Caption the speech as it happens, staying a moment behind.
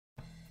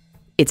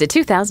It's a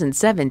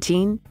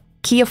 2017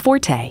 Kia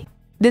Forte.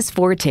 This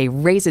Forte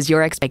raises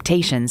your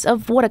expectations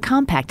of what a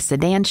compact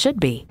sedan should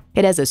be.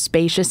 It has a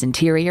spacious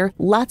interior,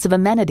 lots of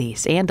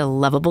amenities, and a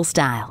lovable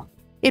style.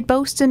 It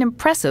boasts an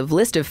impressive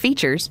list of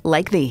features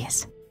like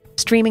these: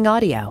 streaming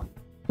audio,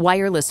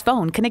 wireless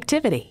phone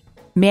connectivity,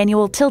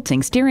 manual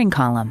tilting steering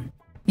column,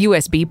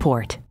 USB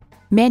port,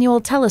 manual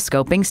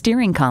telescoping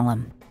steering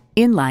column,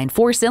 inline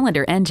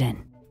 4-cylinder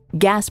engine,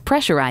 gas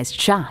pressurized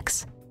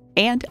shocks,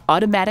 and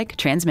automatic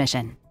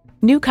transmission.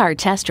 New Car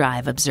Test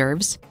Drive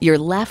observes, you're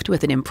left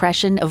with an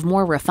impression of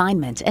more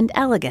refinement and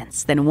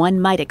elegance than one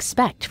might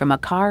expect from a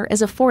car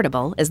as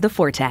affordable as the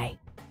Forte.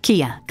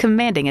 Kia,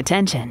 commanding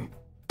attention.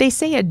 They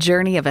say a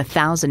journey of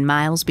 1,000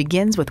 miles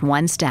begins with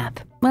one step.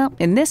 Well,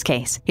 in this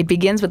case, it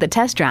begins with a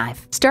test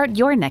drive. Start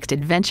your next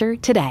adventure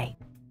today.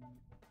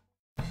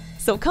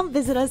 So come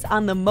visit us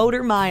on the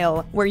Motor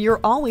Mile, where you're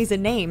always a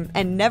name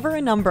and never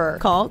a number.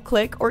 Call,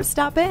 click, or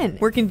stop in.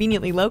 We're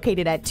conveniently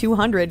located at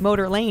 200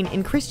 Motor Lane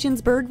in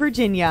Christiansburg,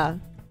 Virginia.